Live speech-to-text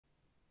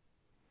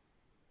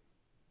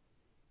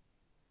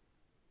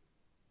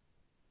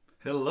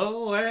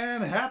Hello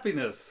and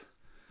happiness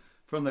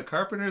from the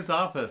carpenter's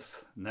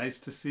office. Nice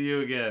to see you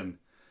again.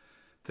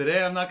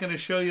 Today I'm not going to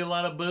show you a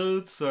lot of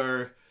boots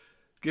or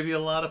give you a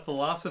lot of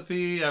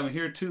philosophy. I'm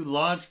here to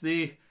launch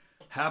the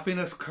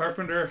Happiness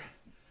Carpenter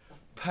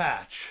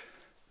Patch.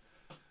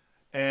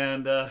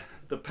 And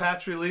the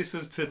patch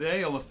releases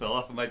today. Almost fell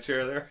off of my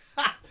chair there.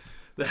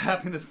 The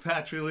Happiness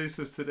Patch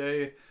releases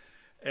today.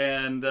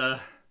 And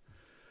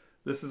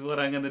this is what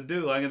I'm going to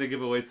do. I'm going to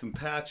give away some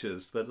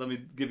patches, but let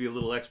me give you a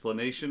little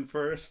explanation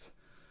first.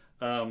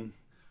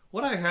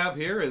 What I have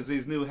here is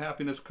these new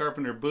Happiness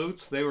Carpenter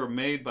boots. They were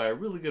made by a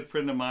really good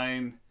friend of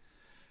mine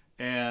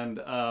and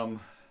a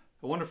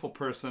wonderful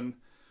person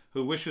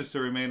who wishes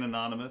to remain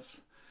anonymous,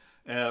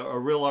 a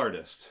real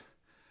artist.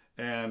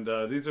 And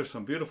these are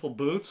some beautiful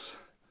boots.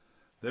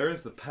 There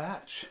is the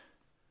patch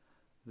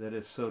that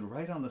is sewed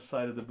right on the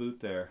side of the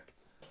boot there.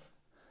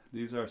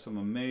 These are some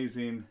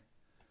amazing,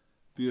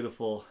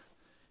 beautiful,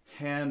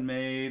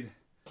 handmade,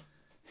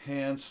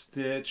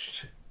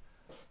 hand-stitched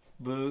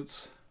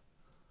boots.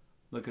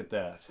 Look at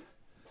that.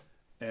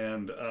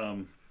 And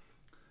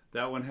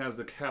that one has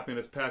the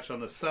Happiness Patch on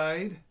the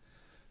side,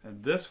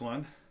 and this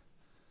one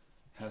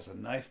has a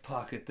knife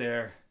pocket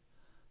there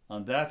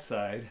on that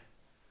side.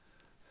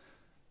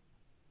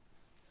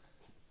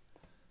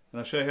 And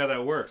I'll show you how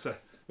that works. There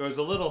was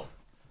a little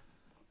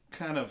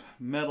kind of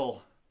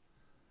metal,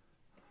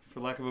 for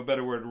lack of a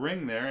better word,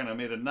 ring there, and I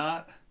made a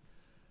knot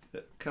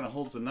that kind of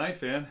holds the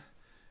knife in.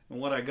 And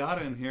what I got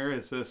in here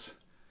is this,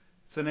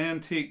 it's an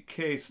antique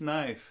case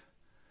knife.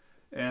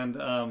 And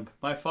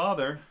my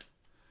father,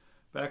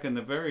 back in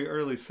the very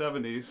early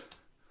 70s,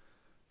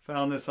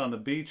 found this on the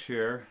beach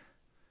here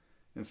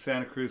in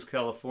Santa Cruz,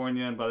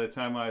 California. And by the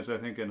time I was, I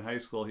think, in high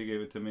school, he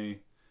gave it to me.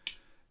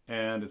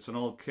 And it's an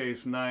old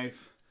case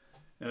knife,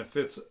 and it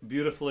fits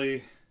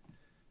beautifully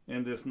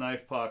in this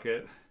knife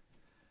pocket.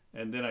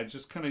 And then I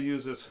just kind of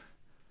use this,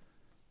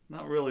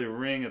 not really a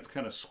ring, it's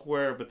kind of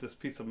square, but this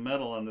piece of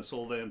metal on this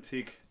old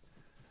antique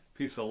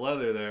piece of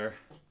leather there.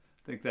 I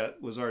think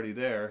that was already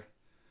there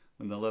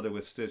when the leather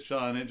was stitched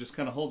on. It just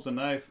kind of holds the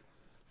knife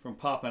from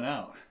popping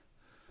out.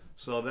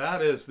 So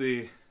that is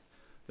the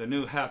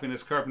new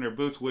Happiness Carpenter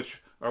boots,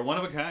 which are one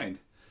of a kind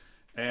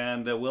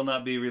and will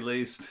not be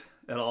released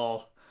at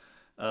all.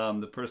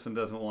 The person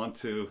doesn't want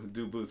to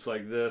do boots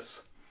like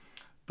this.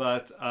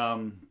 But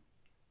I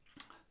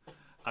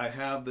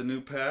have the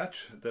new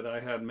patch that I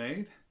had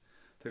made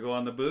to go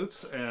on the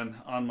boots, and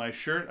on my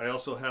shirt I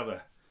also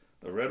have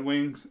the Red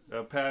Wings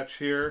patch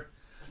here,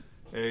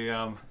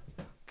 a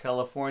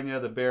California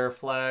the Bear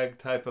flag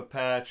type of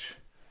patch,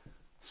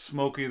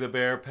 Smokey the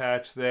Bear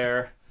patch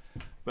there,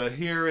 but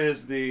here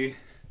is the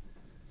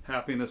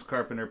Happiness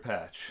Carpenter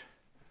patch.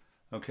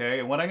 Okay,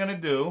 and what I'm going to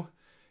do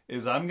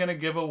is I'm going to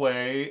give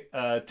away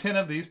 10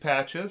 of these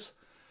patches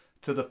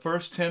to the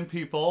first 10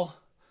 people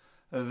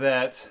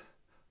that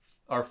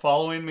are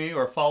following me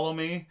or follow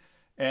me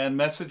and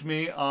message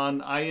me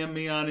on IM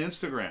me on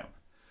Instagram.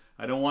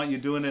 I don't want you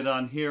doing it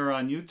on here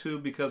on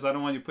YouTube because I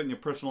don't want you putting your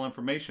personal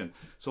information.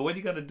 So what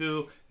you got to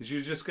do is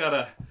you just got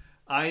to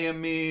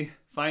IM me,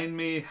 find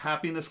me,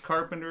 Happiness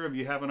Carpenter, if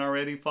you haven't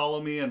already. Follow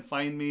me and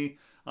find me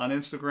on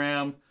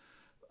Instagram.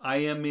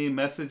 IM me,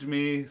 message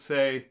me,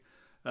 say,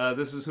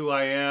 this is who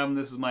I am,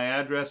 this is my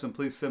address, and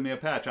please send me a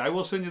patch. I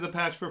will send you the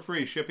patch for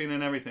free, shipping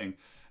and everything.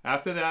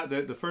 After that,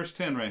 the first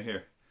 10 right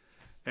here.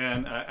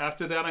 And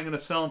after that, I'm going to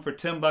sell them for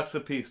 $10 a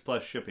piece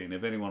plus shipping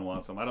if anyone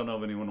wants them. I don't know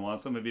if anyone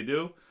wants them. If you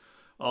do,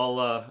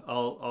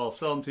 I'll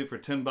sell them to you for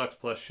 $10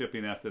 plus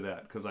shipping after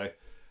that, because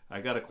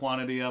I got a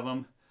quantity of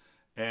them.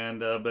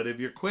 And but if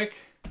you're quick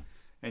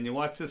and you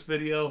watch this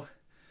video,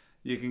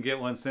 you can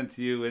get one sent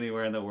to you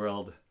anywhere in the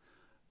world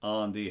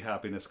on the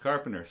Happiness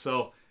Carpenter.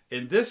 So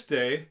in this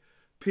day,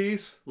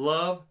 peace,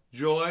 love,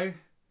 joy,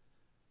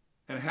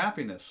 and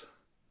happiness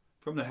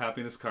from the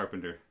Happiness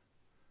Carpenter.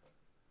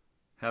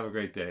 Have a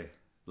great day.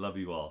 Love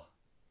you all.